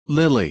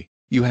Lily,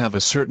 you have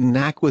a certain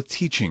knack with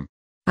teaching.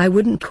 I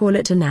wouldn't call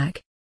it a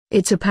knack.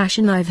 It's a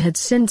passion I've had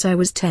since I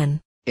was 10.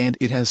 And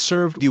it has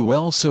served you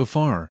well so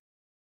far.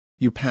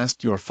 You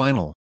passed your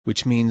final,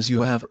 which means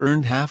you have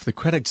earned half the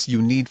credits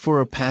you need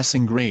for a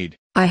passing grade.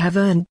 I have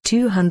earned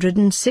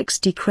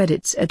 260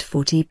 credits at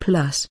 40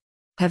 plus.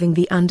 Having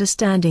the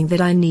understanding that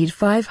I need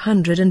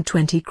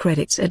 520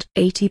 credits at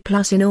 80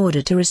 plus in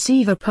order to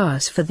receive a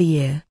pass for the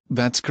year.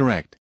 That's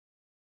correct.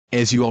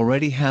 As you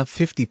already have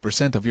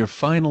 50% of your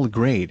final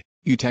grade,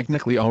 you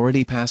technically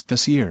already passed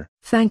this year.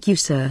 Thank you,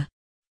 sir.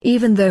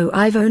 Even though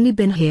I've only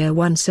been here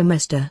one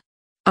semester.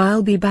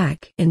 I'll be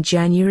back in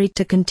January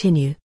to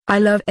continue. I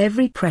love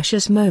every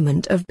precious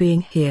moment of being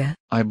here.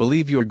 I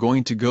believe you're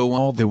going to go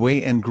all the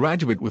way and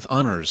graduate with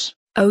honors.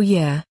 Oh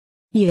yeah.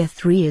 Year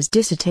 3 is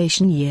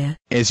dissertation year.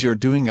 As you're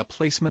doing a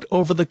placement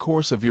over the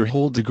course of your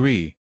whole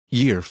degree,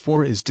 Year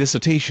 4 is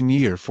dissertation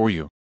year for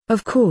you.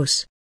 Of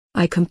course.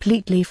 I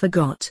completely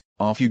forgot.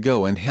 Off you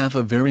go and have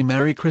a very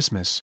Merry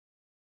Christmas.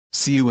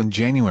 See you in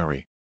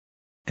January.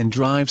 And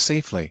drive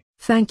safely.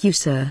 Thank you,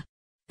 sir.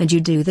 And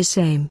you do the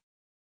same.